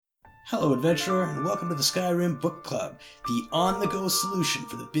Hello, adventurer, and welcome to the Skyrim Book Club, the on-the-go solution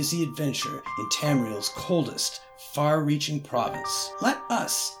for the busy adventurer in Tamriel's coldest, far-reaching province. Let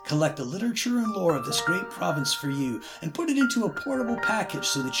us collect the literature and lore of this great province for you and put it into a portable package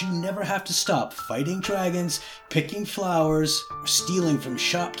so that you never have to stop fighting dragons, picking flowers, or stealing from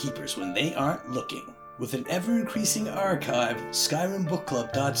shopkeepers when they aren't looking. With an ever-increasing archive,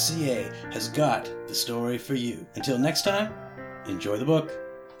 SkyrimBookClub.ca has got the story for you. Until next time, enjoy the book.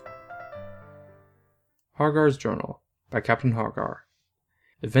 Hargar's Journal by Captain Hargar.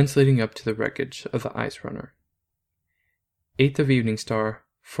 Events leading up to the wreckage of the Ice Runner. 8th of Evening Star,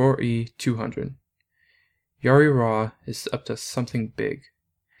 4E200. Yari Ra is up to something big.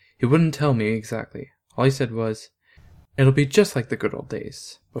 He wouldn't tell me exactly. All he said was, "It'll be just like the good old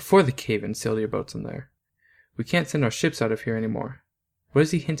days, before the cave-in sailed your boats in there. We can't send our ships out of here anymore." What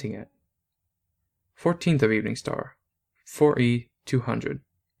is he hinting at? 14th of Evening Star, 4E200.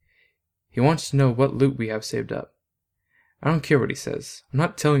 He wants to know what loot we have saved up. I don't care what he says. I'm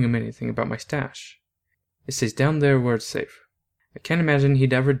not telling him anything about my stash. It stays down there where it's safe. I can't imagine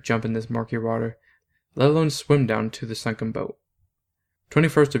he'd ever jump in this murky water, let alone swim down to the sunken boat.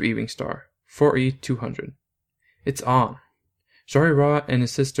 21st of Evening Star, 4E200. It's on. Jari Ra and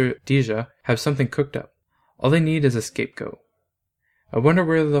his sister Dija have something cooked up. All they need is a scapegoat. I wonder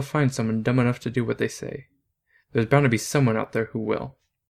where they'll find someone dumb enough to do what they say. There's bound to be someone out there who will.